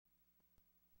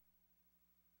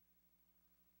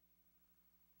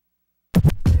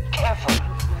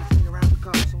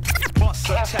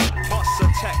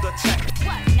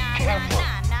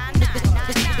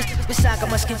This saga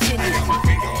must continue.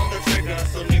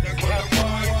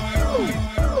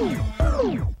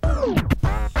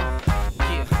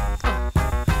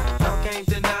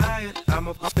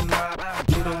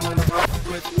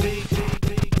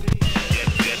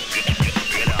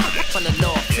 From the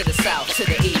north to the south, to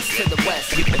the east, to the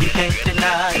west, you can't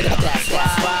deny it. That's why.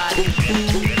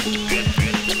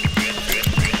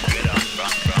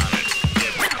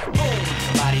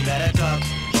 Somebody better duck,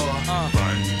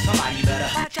 somebody better.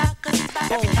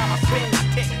 Every time I spin, I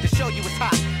kick to show you it's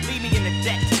hot. Leave me in the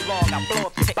deck too long, I blow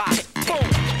up the box. Boom.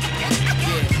 Yeah.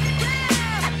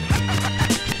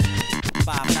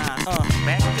 5'9",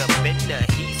 back up in the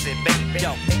heat, said baby.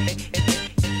 Yo.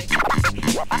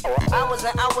 Hours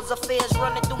and hours of fears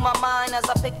running through my mind as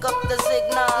I pick up the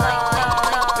signal.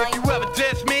 If you ever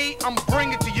diss me, I'ma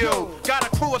bring it to you. Got a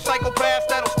crew of psychopaths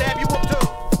that'll stab you up too.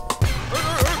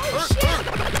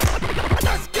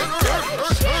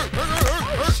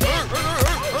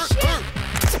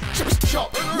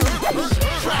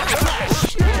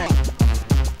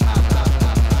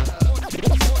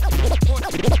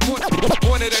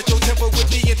 Pointed at your temple with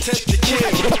the intent to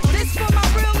kill. This for my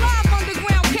real life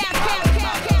underground camp.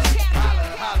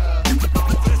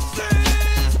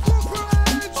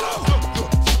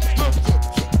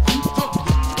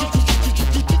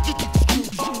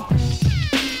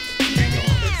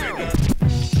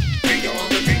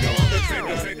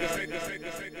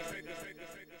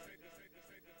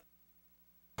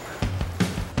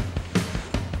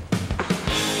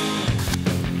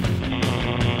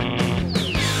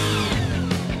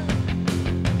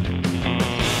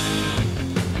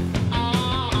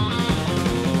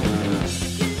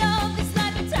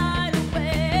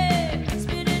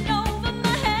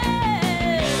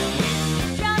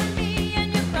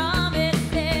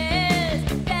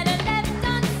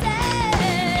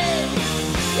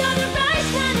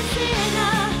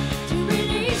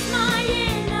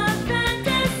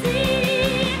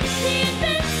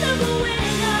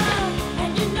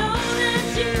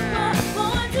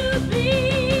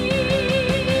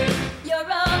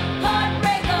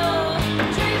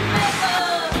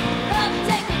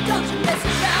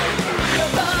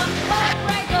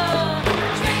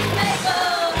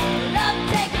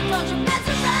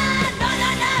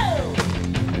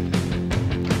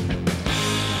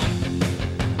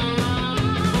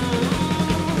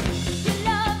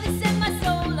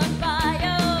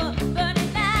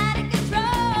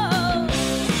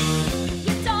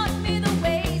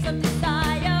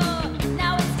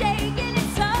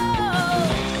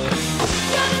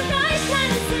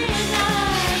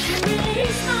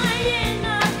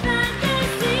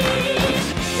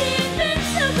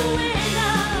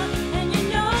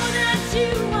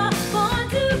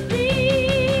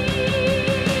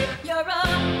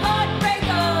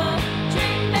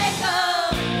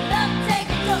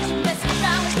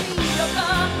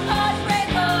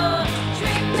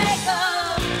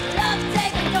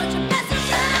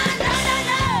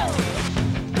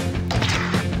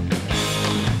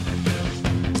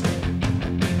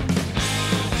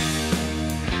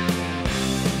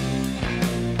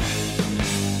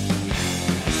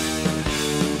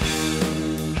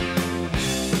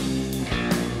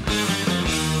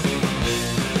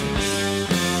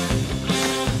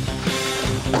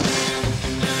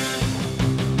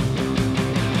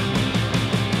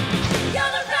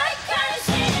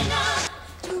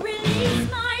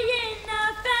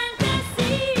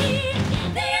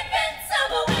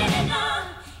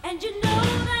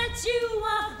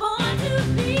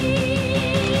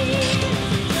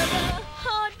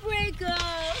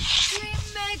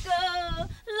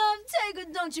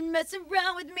 Don't you mess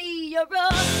around with me, you're a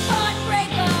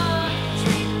heartbreaker,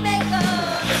 dream maker,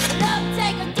 love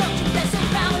taker. Don't you mess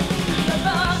around with me, you're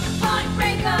a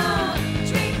heartbreaker,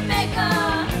 dream maker,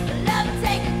 love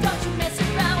taker. Don't you mess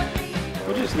around with me.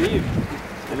 We'll just leave.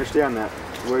 Understand that.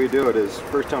 The way you do it is,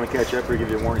 first time we catch you up, we give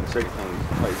you a warning, second time we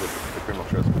fight with the criminal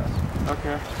trespass.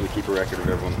 Okay. So we keep a record of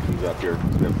everyone that comes up here.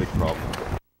 We have a big problem.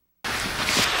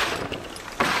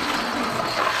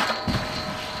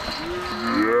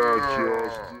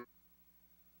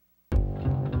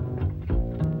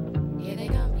 Here they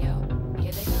come, yo.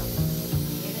 Here they come.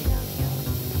 Here they come, yo.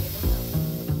 Here they come.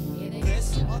 Here they come. This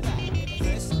or that.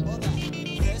 This or that.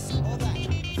 This or that.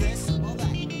 This or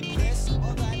that. This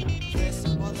or that. This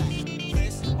or that.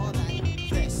 This or that.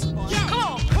 This or that. Come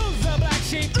on, who's the black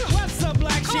sheep? What's the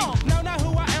black sheep? Know not who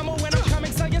I am or when I'm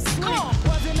coming, so you sleep.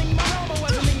 Wasn't in my home or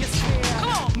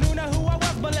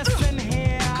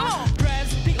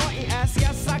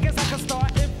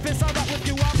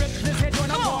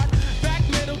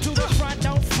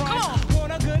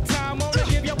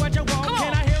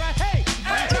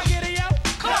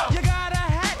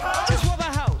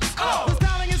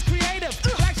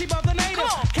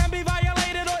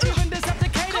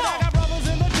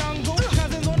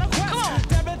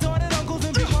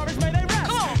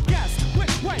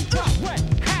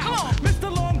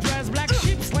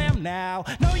now.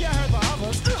 Know you heard the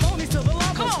others, only to the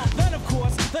lovers. Then of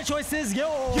course, the choice is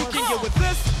yours. You can get with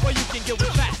this, or you can get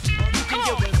with that. You can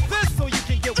get with this, or you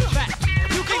can get with that.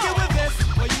 You can get with this,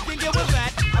 or you can get with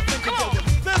that. I think you get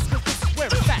with this, cause this is where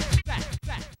it's at.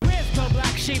 Where's the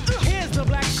black sheep? Here's the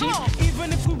black sheep.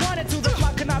 Even if we wanted to, the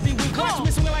flock cannot be weak. Watch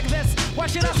me swing like this. Why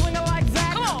should I swing it like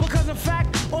that? Because in fact,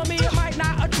 on me it might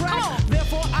not attract.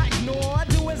 Therefore I ignore,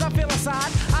 do as I feel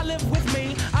inside. I live with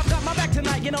me, I've got my back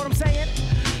tonight, you know what I'm saying?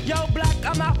 Yo, black,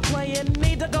 I'm not playing.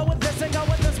 Need to go with this and go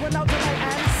with this with no delay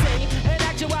and see. In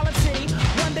actuality,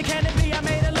 wonder can it be? I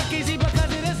made it look easy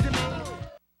because it is to me.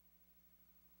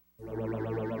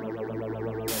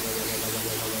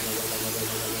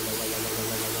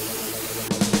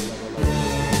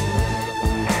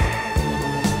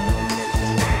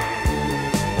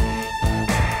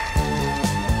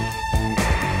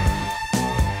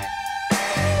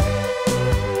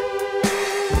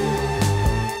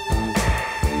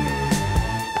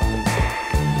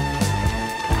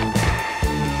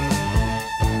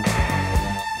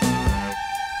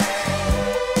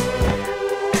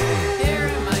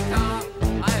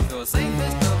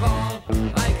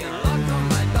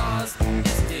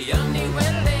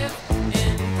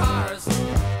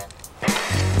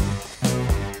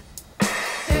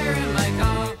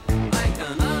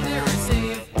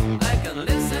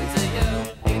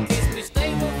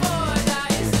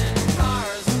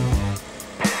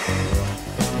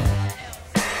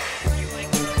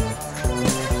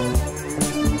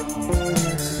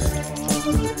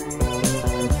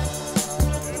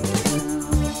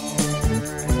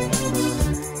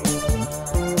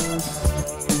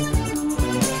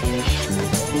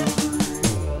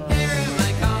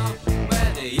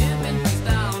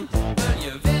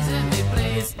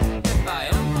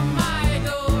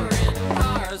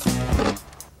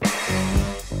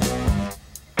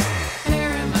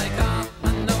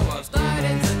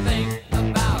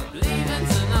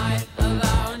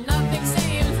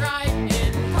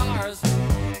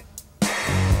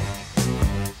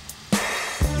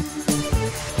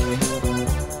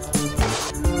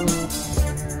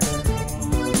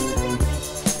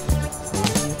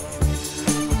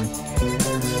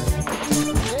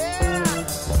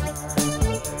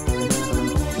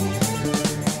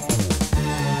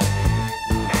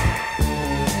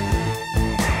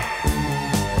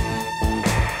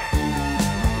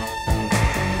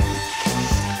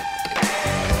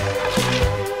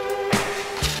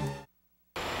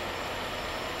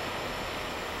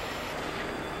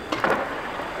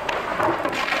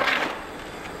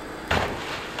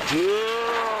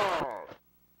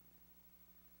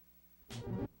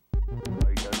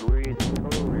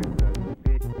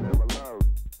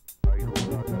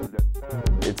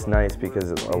 It's nice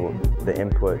because of the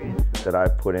input that I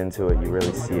put into it, you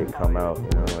really see it come out. You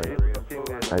know,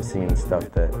 like I've seen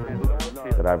stuff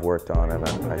that I've worked on, and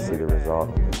I see the result.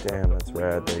 I'm like, damn, that's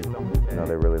rad. They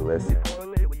really listen.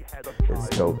 It's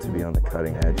dope to be on the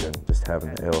cutting edge and just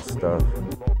having the ill stuff.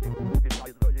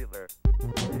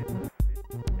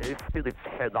 It still its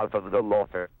head out of the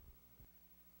water.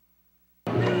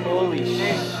 Holy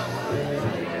shit.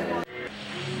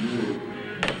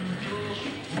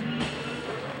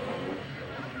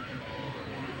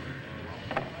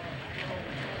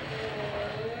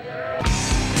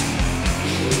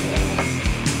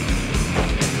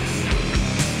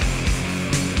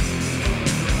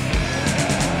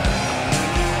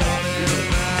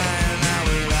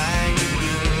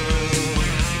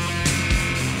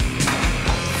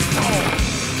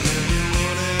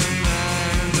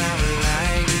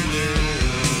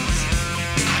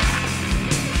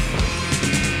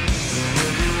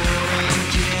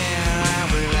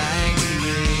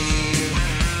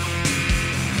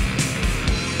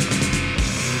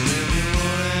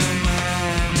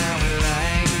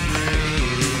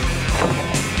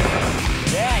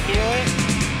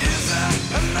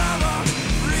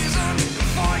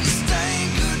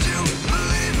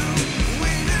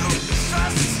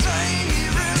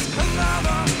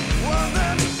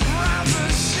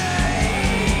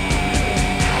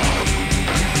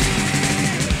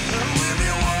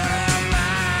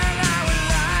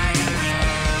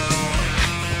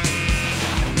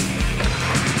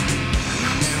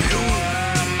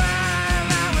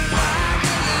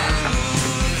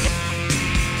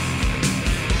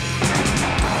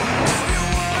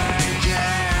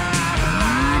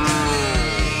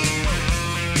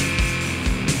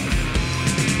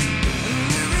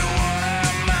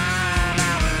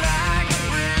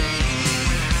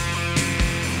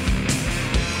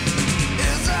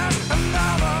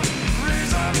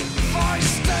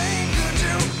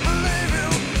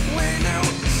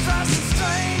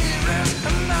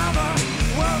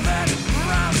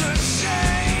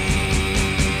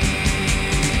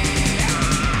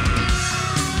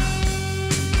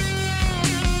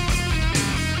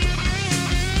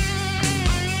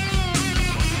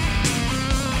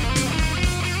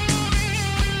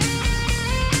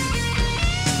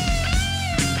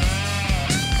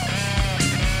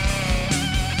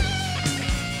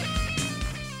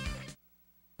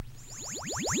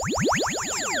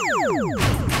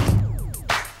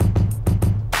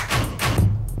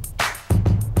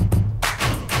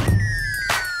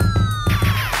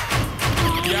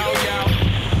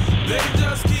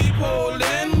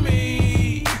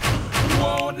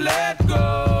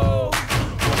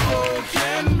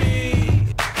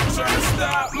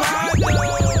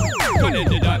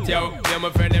 yo. Me and my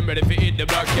friend, them ready for eat the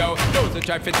block, yo. Those who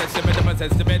try to test the better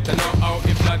possess the better know how.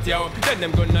 If not, yo, then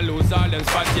them gonna lose all them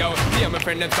spots, yo. Me and my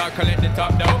friend, them start collect the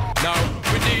top, though. Now,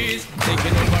 with these,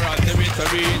 taking over all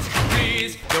territories.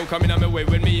 Please, don't come in on my way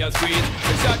with me a squeeze.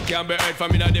 The shot can be heard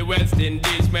from in the West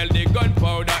Indies. Smell the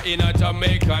gunpowder in a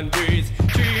Jamaican breeze.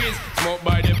 Trees, smoke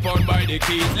by the pound, by the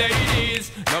keys.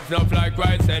 Ladies, nuff like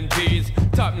rice and peas.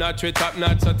 Top notch with top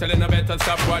notch, so telling I better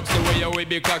stop. Watch the way you will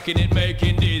be clocking it,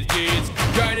 making these G's.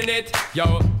 Grinding it,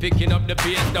 yo, picking up the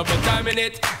pace, double timing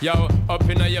it. Yo, up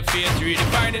in your face,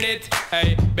 redefining it.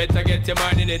 Hey, better get your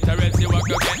mind in it, or else you will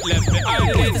go get left behind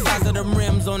it. The size of them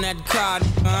rims on that car,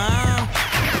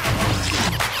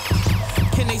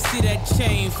 Can they see that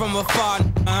chain from afar,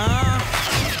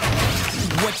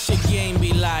 What your game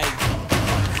be like?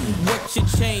 What your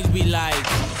change be like?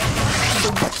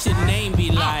 So what your name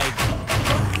be like?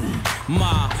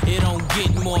 Ma, it don't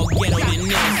get more ghetto than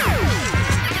this.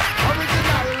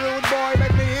 Original rude boy,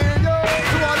 let me hear you.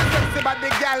 To all the sexy body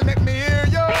gal, let me hear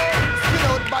you. Skin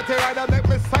out body rider, make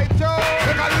me sight you.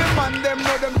 Make all the man, them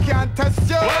know them can't test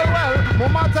you. Well,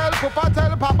 mama tell, papa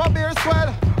tell, papa beer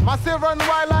swell. Massive run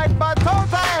wild like bad total.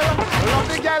 Love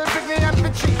the gal, pick me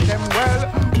and treat them well.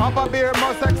 Papa beer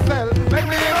must excel. Make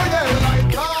me hear you yell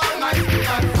like all night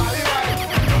and Sally White.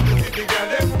 Love to see the girl,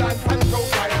 them dance and go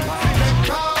fight. See them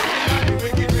call and the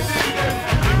wicked within them.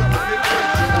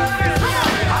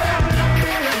 I am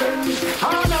in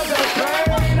another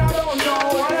plane. I don't know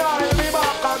when I'll be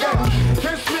back again.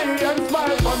 Kiss me and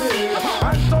smile for me.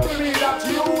 And told me that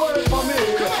you were for me.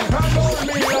 And told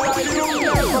me that you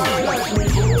never let me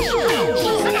go.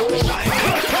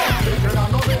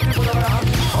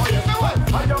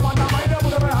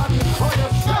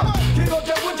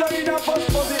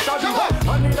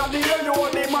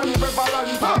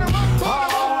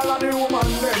 All of the woman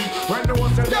then, when the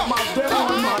one say them have them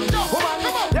woman,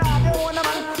 yeah, they want a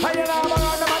man, I ain't never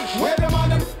run the man, where the man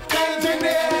them hands in the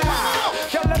air,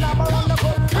 tell them never run the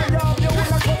foot, I have you in the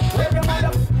foot, where the man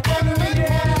them hands in the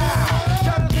air,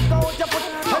 tell them kick out your foot,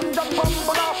 and jump up,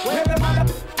 where the man them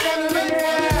hands in the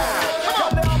air,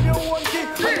 tell them have you one key,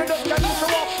 and you just can't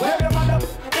show up, where the man them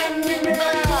hands in the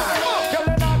air, tell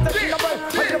them not to see the bell,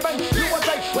 when the bell, you will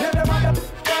say, where the man them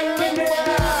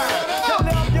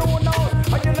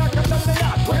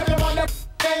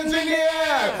hands in the air.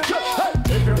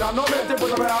 If you don't know me, they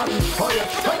put a hand. Oh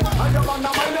yes, and your man, my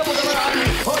name put a hand.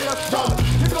 Oh yes,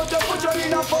 you got to put you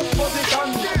in a first position.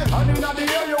 And in the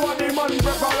air, you are the man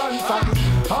preference.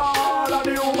 All of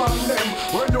the woman them,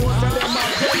 when you say them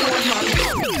are dead man.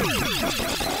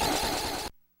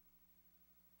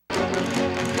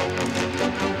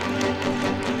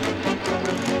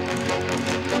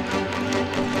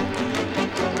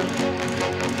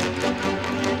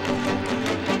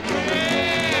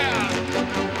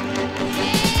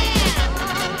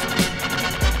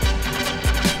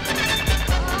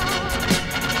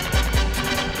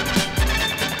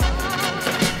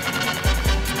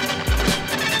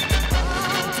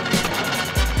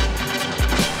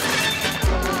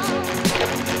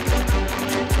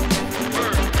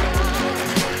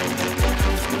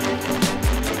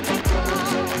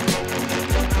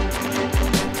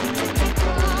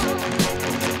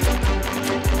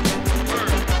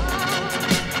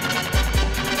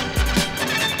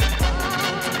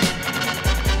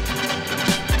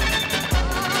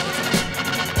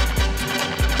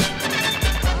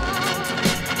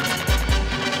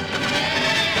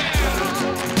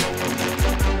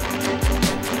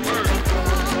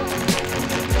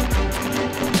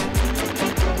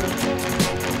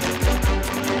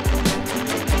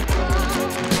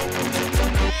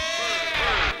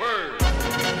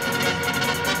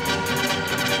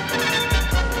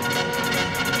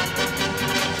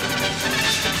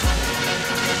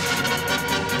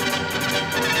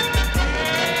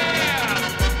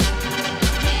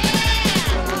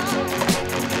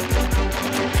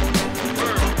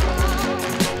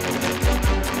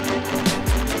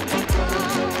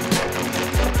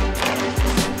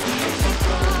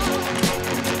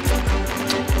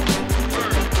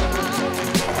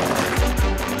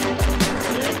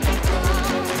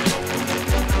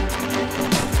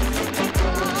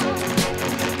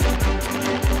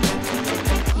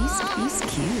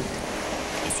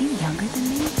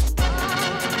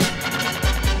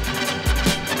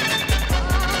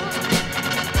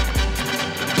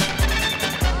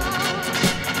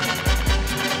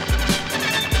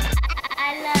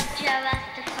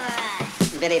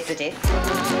 Very pretty.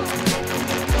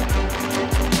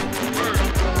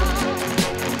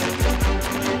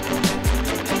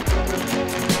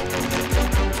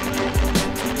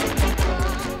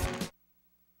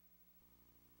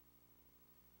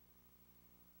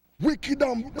 Wicked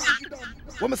and bad.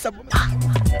 What me say?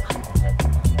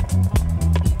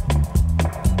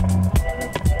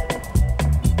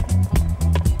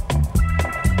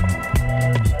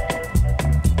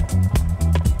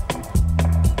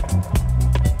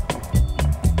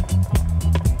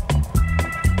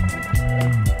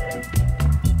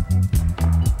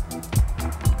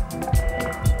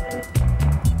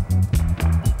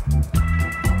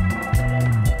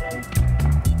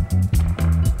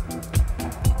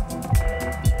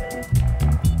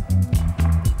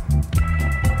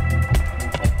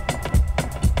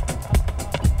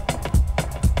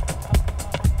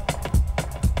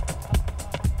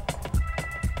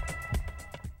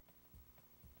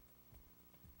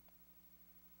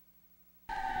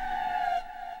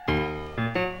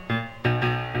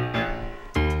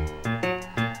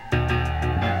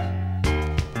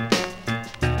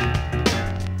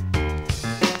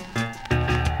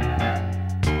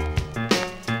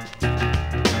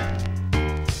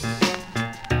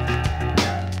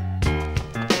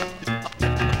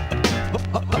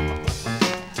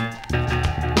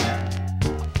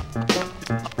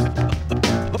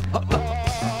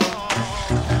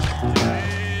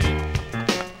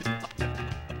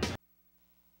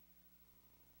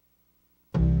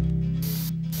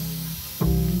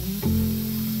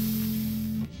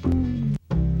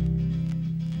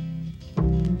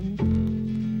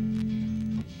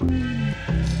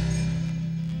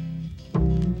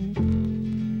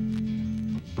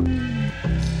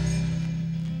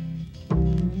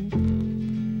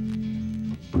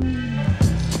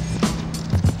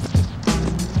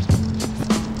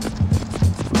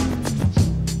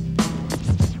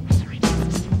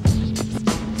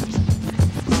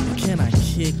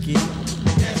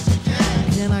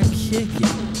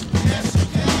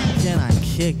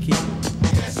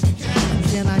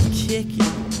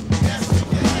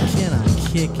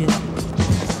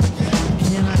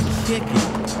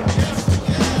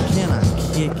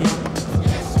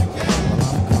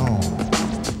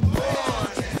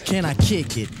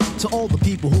 Kick it to all the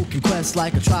people who can quest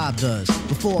like a tribe does.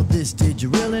 Before this, did you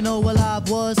really know what live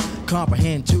was?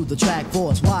 Comprehend to the track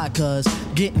force, why? Cause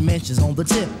getting mentions on the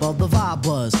tip of the vibe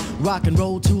buzz. Rock and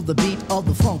roll to the beat of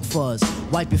the funk fuzz.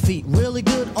 Wipe your feet really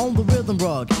good on the rhythm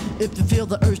rug. If you feel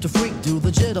the urge to freak, do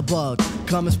the jitterbug.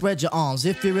 Come and spread your arms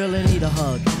if you really need a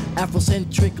hug.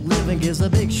 Afrocentric living is a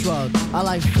big shrug. A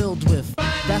life filled with,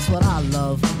 that's what I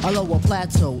love. A lower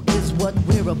plateau is what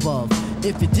we're above.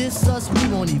 If you diss us, we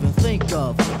won't even think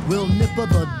of. We'll nipper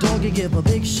the dog and give a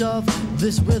big shove.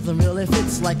 This rhythm really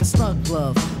fits like a snug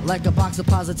glove. Like a box of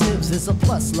positives, it's a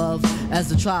plus love. As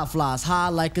the tribe flies high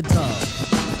like a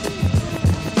dove.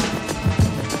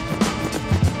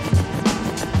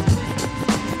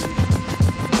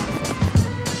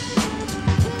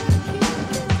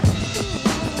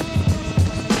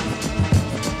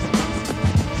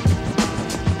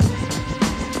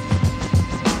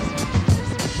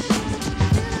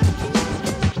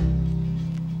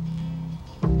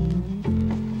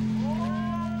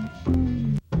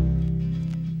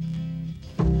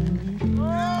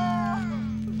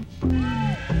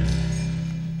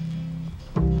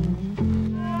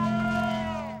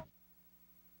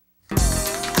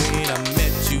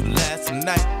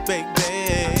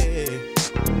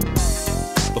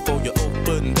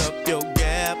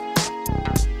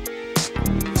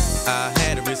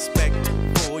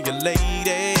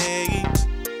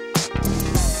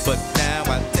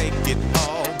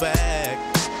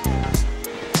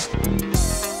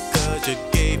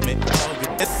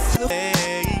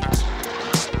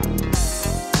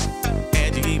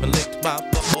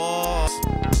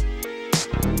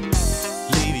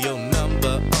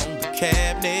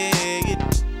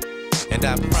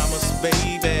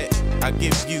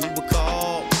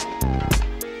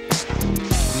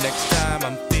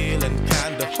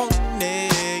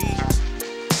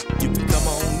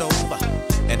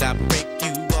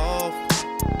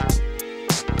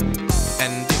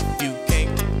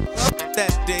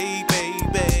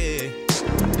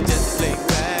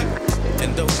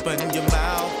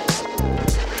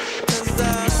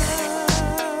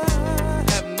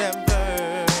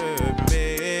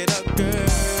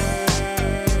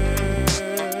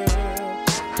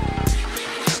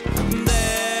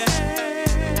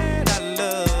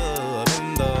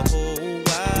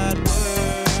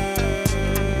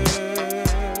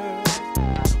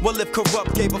 Well, if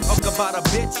corrupt gave a fuck about a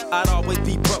bitch, I'd always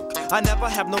be broke. I never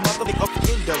have no motherfucking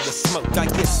end of the smoke. I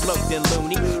get smoked and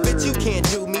loony. Bitch, you can't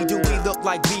do me. Do we look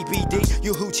like BBD?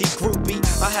 You hoochie groupie.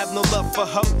 I have no love for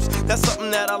hoes. That's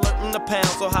something that I learned in the pound.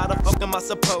 So how the fuck am I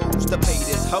supposed to pay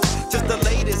this hoe? Just the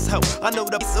latest hoe. I know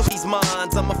the of these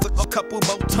minds. I'ma flick a couple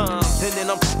more times and then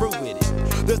I'm through with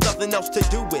it. There's nothing else to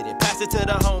do with it. Pass it to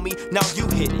the homie. Now you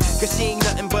hit it. Cause she ain't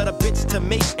nothing but a bitch to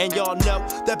me. And y'all know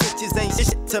that bitches ain't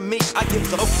shit to me. I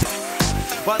give the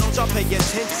why don't y'all pay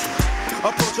attention?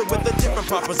 Approach it with a different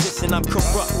proposition. I'm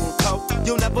corrupt, ho.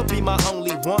 You'll never be my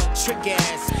only one. Trick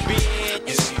ass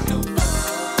bitch.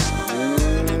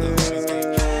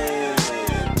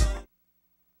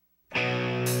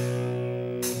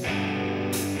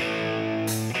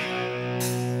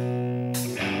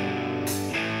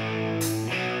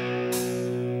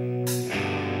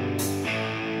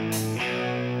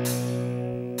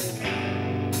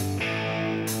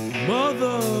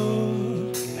 Mother,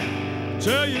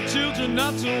 tell your children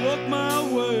not to walk my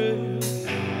way.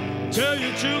 Tell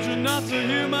your children not to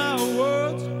hear my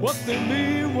words, what they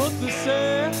mean, what they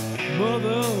say.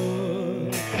 Mother,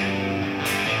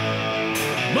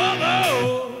 Mother,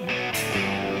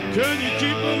 can you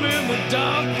keep them in the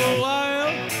dark for a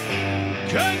while?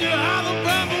 Can you hide them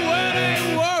from the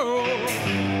wedding world?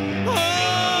 Oh,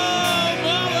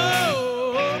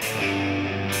 Mother,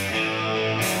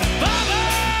 Father,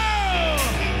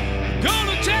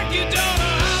 gonna take your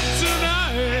daughter out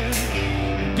tonight.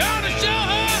 Gonna show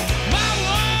her my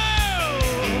world.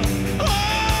 Oh,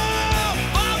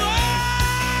 Father,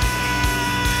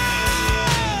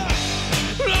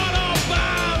 not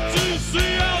about to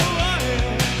see your light.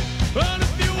 And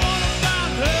if you wanna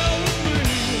find hell with me,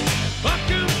 I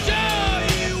can show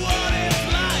you what it's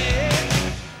like.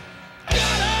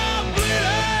 Gotta bleed,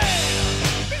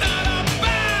 not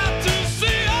about to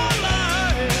see your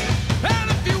light. And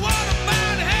if you wanna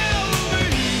find hell with me,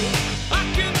 I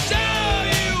can show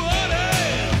you what it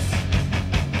is.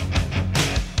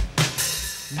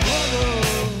 Mother,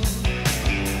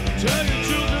 tell your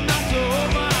children not to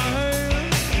hold my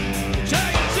hand. Tell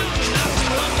your children not to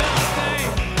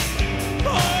understand.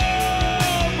 Oh,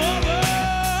 Mother,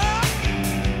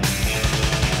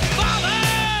 Father,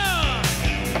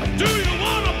 do you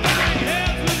wanna bang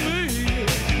heads with me?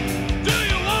 Do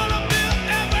you wanna feel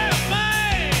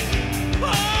everything? Oh,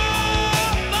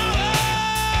 Mother,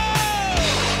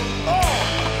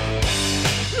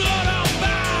 Lord, I'm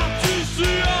about to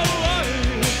see your light.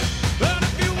 And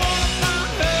if you wanna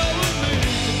find hell with me,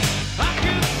 I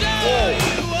can show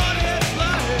you what it's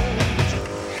like.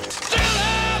 Still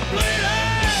I'm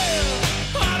bleeding,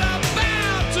 but I'm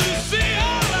about to see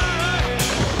your light.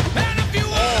 And if you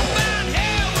wanna find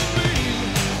hell with me,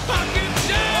 I can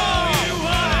show you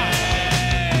what it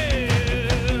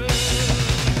is.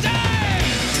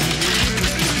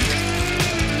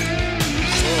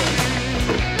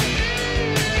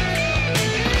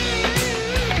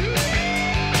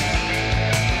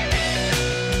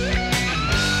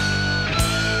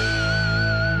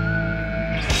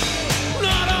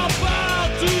 Not about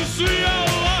to see your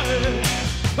light.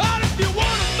 But if you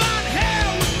wanna find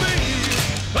hell with me,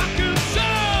 I can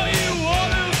show you what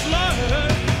it's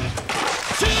like.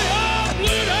 See your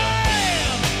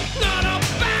bleeding, not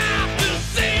about to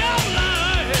see your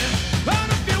light. And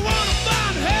if you wanna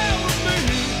find hell with me,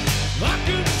 I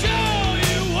can show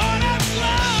you what it's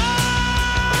like.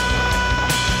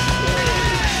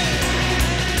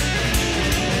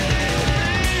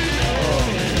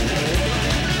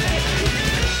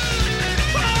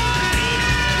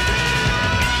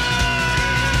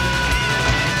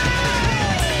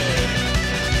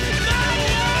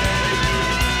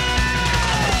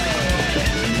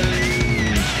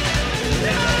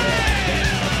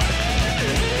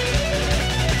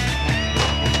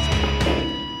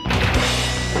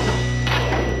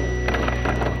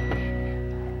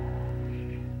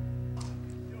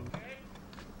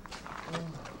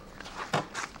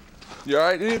 You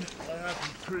alright, dude? I have to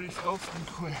be pretty open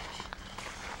quick.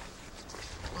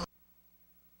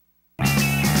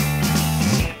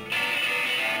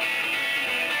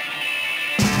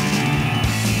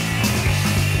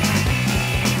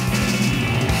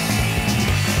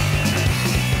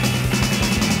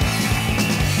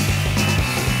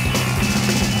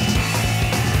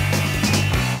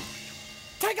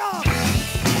 Take off!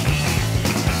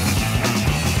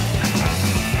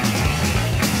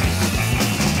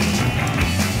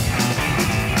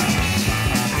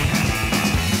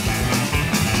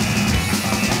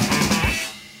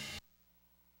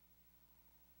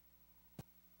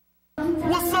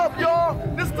 What's up,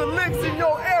 y'all? This the links in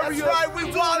your area. That's right, we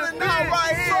wildin' out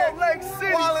right here. Salt Lake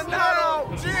City. Wildin'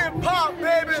 out. Gin Pop,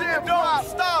 baby. Gin Don't Pop.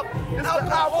 stop. It's the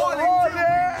alcohol,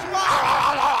 yeah.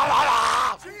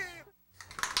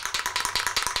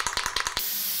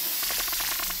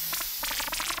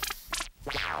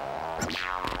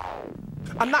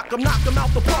 I knock 'em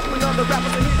out the park when other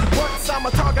rappers are hitting once. I'm a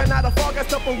target, not a fog. I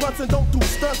step on runs and don't do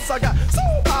stunts. I got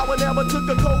soul power, never took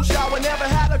a cold shower, never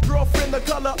had a girlfriend the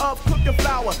color of cooking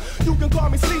flour. You can call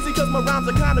me sleazy cause my rhymes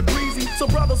are kinda greasy. So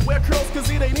brothers wear curls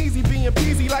cause it ain't easy being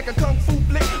peasy like a kung fu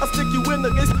flick. I stick you in the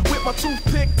list with my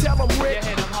toothpick, tell them Rick.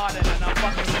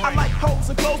 I like hoes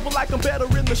and clothes but like I'm better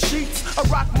in the sheets. I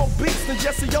rock more beats than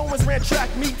Jesse Owens ran track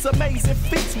meets. Amazing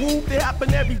feats, whoop, they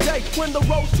happen every day. When the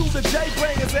road to the J,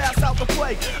 bring his ass out to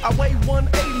play. I weigh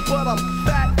 180 but I'm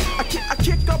fat. I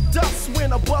kick up dust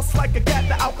when I bust like a gat,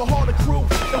 the alcoholic crew.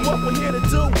 And what we're here to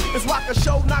do is rock a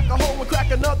show, knock a hole and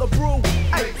crack another brew.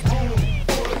 Hey. Make room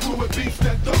for the crew with beats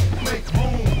that don't make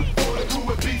room. For the crew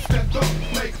with beats that don't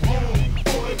make room.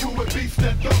 For the crew with beats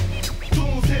that don't.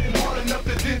 Tunes hitting hard enough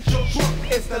to dent your truck.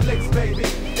 It's the licks, baby.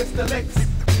 It's the licks.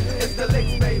 It's the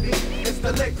licks, baby. It's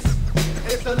the licks.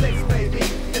 It's the licks, baby.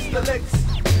 It's the licks.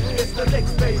 It's the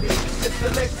licks, baby. It's the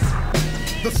licks.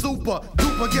 The super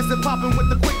duper gets it poppin' with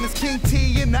the quickness. King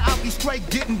T in the alky straight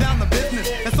getting down to business.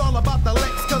 It's all about the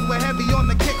licks cause we're heavy on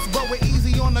the kicks, but we're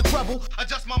easy on the treble.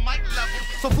 Adjust my mic level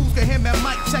so fools can hear me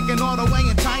mic checking all the way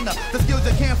in China. The skills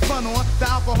you can't front on, the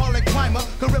alcoholic climber.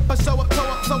 Can rip a show up,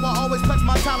 so I always flex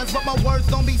my talents, but my words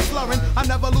don't be slurring. I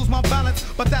never lose my balance,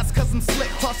 but that's cause I'm slick.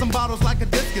 Tossing bottles like a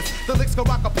discus. The licks can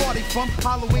rock a party from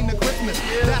Halloween to Christmas.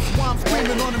 That's why I'm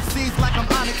screaming on them C's like I'm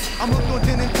Onyx. I'm hooked on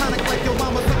gin and tonic like your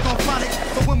mama's hooked on phonics.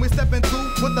 So when we steppin' through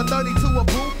with the 32 a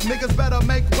brew, niggas better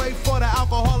make way for the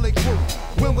alcoholic crew.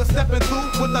 When we're steppin'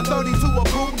 through with the 32 a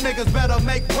brew, niggas better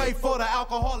make way for the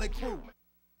alcoholic crew.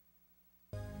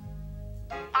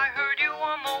 I heard you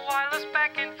on the wireless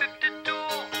back in 52,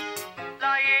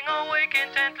 lying awake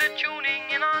intently tuning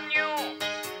in on you.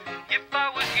 If I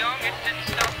was young, it didn't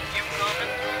stop you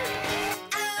coming through.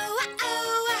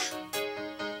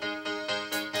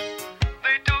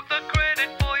 They took the credit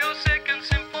for your second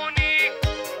symphony,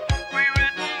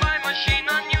 rewritten by machine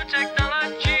on new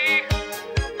technology,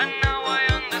 and now I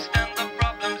understand the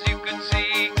problems you could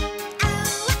see.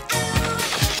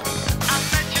 I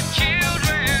met your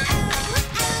children.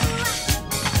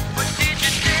 What did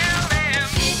you tell them?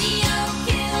 Video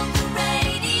killed the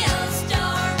radio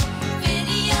star.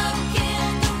 Video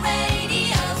killed the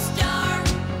radio star.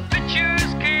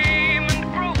 Pictures came and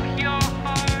broke your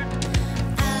heart.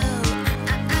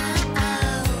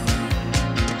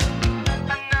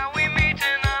 And now we meet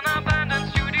in an abandoned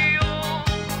studio.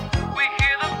 We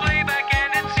hear the playback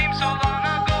and it seems so long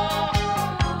ago.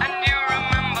 And you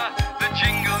remember the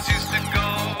jingles used to go.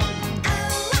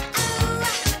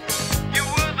 You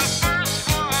were the first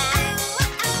one.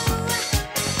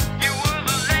 You were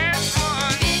the last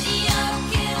one. Video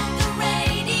killed the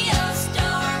radio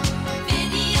star.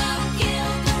 Video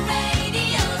killed the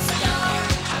radio star.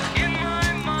 In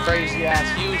my mind, Crazy ass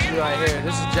Yuji right here.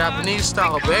 This is Japanese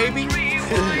style, baby.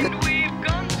 we've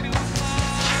gone too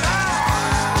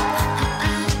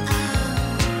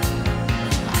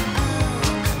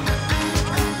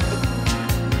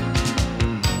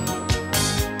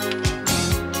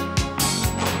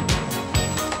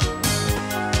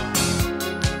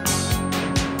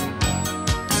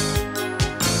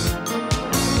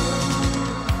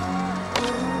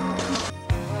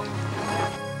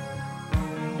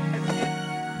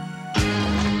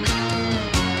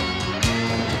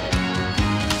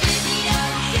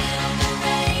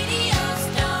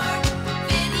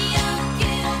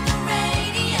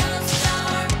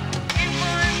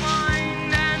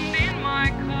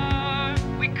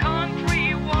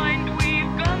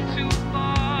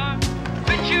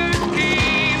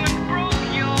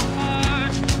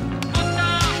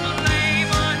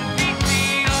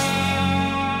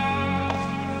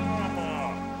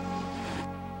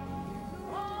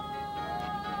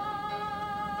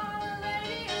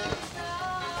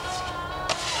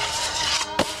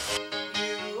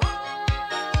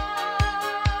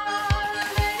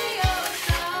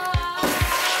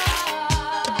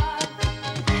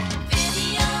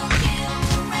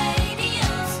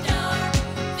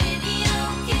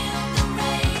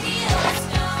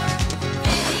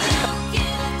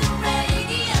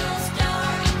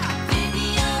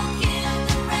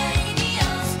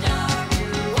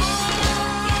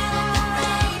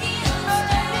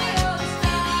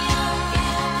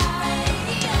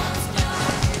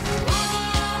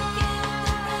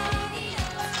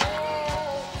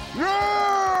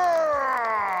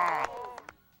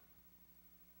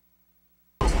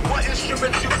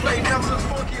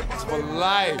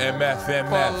life.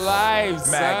 MFMF. For life,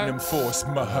 son. Magnum Force,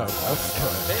 mother.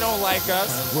 They don't like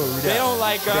us. They don't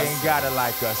like us. They ain't gotta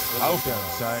like us. Open,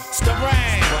 son.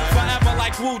 Stirang, forever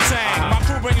like Wu-Tang. My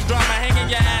crew brings drama, hanging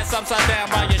your ass upside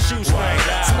down by your shoestring.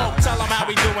 Smoke, tell them how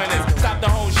we doing it. Stop the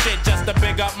whole shit just to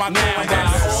big up my man.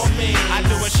 I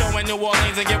do a show in New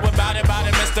Orleans and get about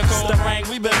it, mystical. Stirang,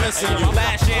 we been missing you.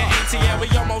 Last year, ATL, we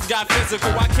almost got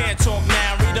physical. I can't talk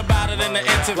now, read about it in the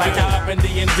interview. Like up in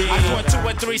D&D. I caught 2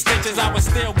 or 3 stitches, I was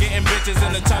still getting bitches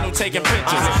in the tunnel taking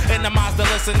pictures. In the Mazda,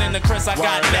 listening to Chris, I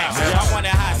got next. I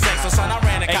wanted high sex, so son, I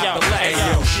ran and got the legs.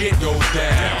 Hey yo, shit goes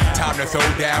down. Time to throw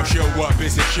down, show up,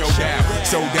 it's a showdown.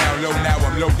 So down low, now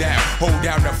I'm low down. Hold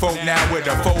down the folk now with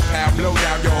a 4-pound blow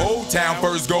down. Your whole town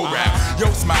first go round.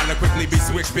 Yo, smiling quickly be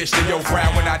switched, bitch, to your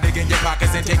frown. When I dig in your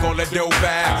pockets and take all the dough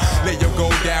out. Let your go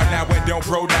down now and don't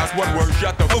pronounce one word.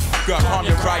 Shut the fuck up, calm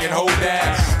your cry and hold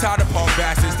down. Tired of punk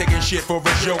bastards taking shit for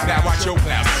a joke. Now I choke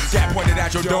now. Cat pointed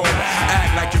at your dome.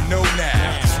 Act like you know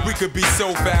now. We could be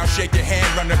so foul, shake your hand,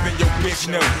 run up in your bitch,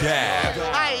 no doubt.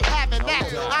 I ain't having that.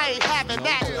 I ain't having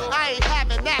that. I ain't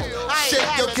having that.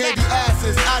 Shake your candy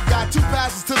asses. I got 2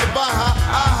 passes to the Baja.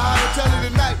 I'm telling you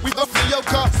tonight, we up in your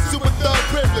car. Super thug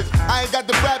privilege. I ain't got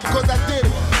the rap because I did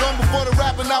it. Long before the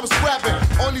rapping, I was scrapping.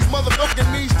 On these motherfucking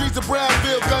mean streets of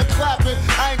Brownville, gun clapping.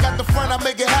 I ain't got the front, I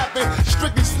make it happen.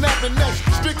 Strictly snapping necks,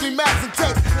 strictly maps and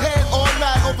text. Head all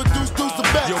night, overdose, deuce the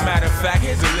best. Yo, matter of fact,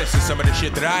 here's a list of some of the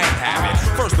shit that I ain't having.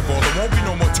 First of all, there won't be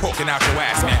no more talking out your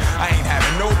ass, man. I ain't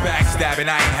having no backstabbing,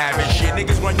 I ain't having shit.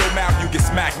 Niggas run your mouth, you get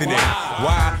smacked in it.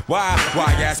 Why?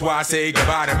 That's why I say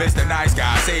goodbye to Mr. Nice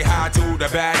Guy. Say hi to the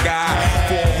bad guy.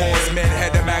 4 horsemen,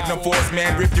 head the Magnum Force,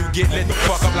 man. Rip you get lit the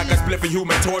fuck up like a split for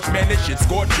Human Torch, man. This shit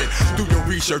scorching. Do your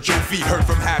research, your feet hurt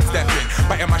from half stepping.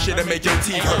 Biting my shit to make your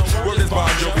teeth hurt. Word is Bon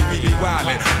Jovi, we be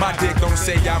wildin'. My dick don't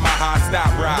say I'm a hot,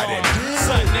 stop riding.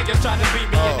 Son, niggas try to beat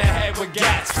me in the head with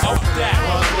gats. Fuck that.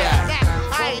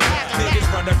 Niggas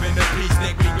run up in the piece,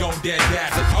 think we gon' dead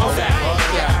that. Fuck that.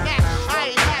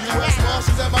 U.S.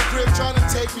 Marshals at my crib trying to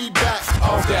take me back.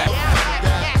 Off that.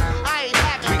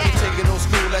 We can take it old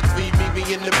school, let's meet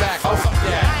me in the back. Off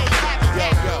that.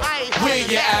 Yo. Where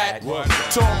you at?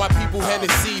 To all my people,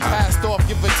 Hennessy passed off,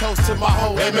 give a toast to my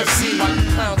whole MFC. My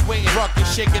clowns waiting, rockin',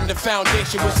 shaking the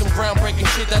foundation with some groundbreaking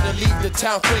shit that'll leave the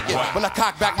town quicker. When I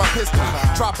cock back my pistol,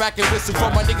 drop back and whistle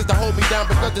for my niggas to hold me down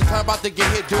because the time about to get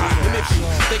hit, dude. And if you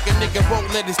think a nigga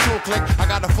won't let his tool click, I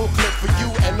got a full clip for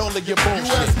you and all of your bullshit.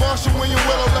 U.S. Marshal when you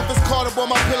willow, left his card up on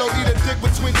my pillow, eat a dick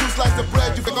between 2 slices of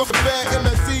bread. You can go to bed,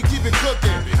 MSC, keep it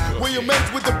cooking. When you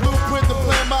mates with the blueprint to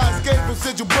plan my escape from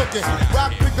Sigil booking.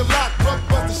 Rock, pick the lock, rock,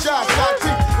 bust the shot, shot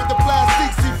teeth with the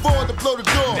plastic C4 to blow the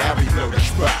door. Now we blow the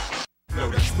spot, blow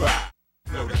the spot,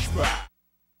 blow the spot.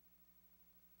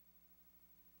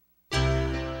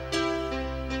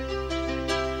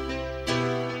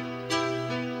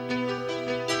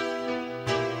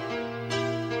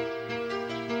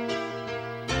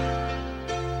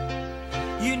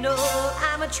 You know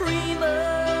I'm a dreamer,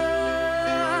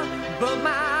 but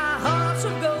my heart's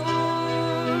of gold.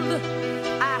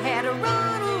 I had to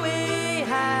run away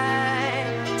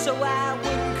high, so I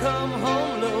wouldn't come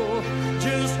home low.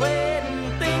 Just when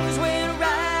things went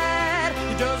right,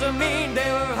 it doesn't mean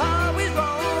they were always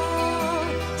wrong.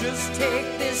 Just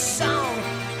take this song,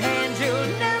 and you'll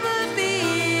never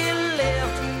be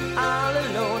left all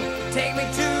alone. Take me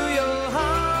to your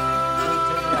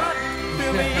heart,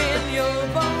 fill me in your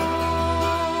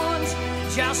bones.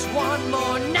 Just one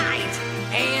more night,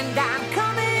 and I'm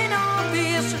coming on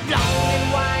this long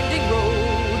and winding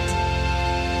road.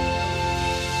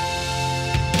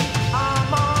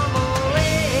 I'm on my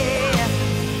way.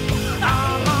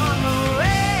 I'm on my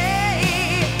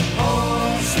way.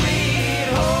 Home, sweet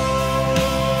home.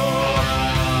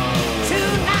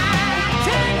 Tonight,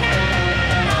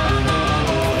 I'm on my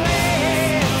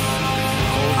way.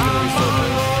 I'm on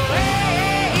my way.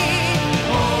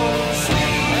 Home,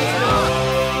 sweet home.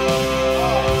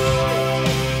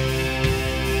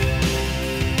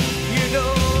 You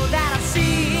know that I've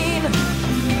seen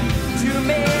too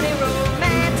many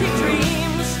romantic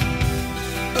dreams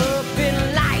up in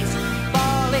lights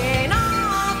falling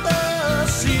off the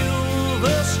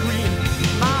silver screen.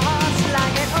 My heart's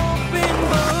like an open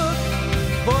book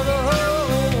for the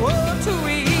whole world to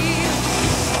read.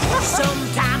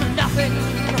 Sometimes nothing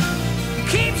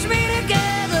keeps me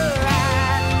together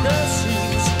at the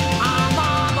seams. I'm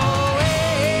on my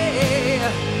way.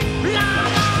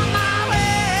 I'm on my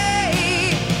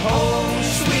way. Home,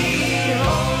 sweet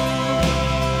home.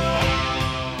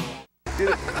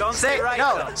 Don't say right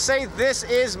no, though. say this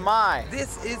is my.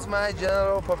 This is my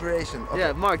general population. Okay.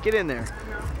 Yeah, Mark, get in there.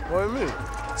 What do you mean?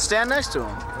 Stand next to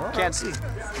him. Well, Can't see.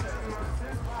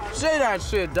 say that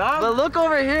shit, dog. But look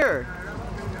over here.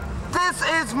 This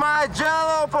is my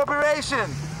general population.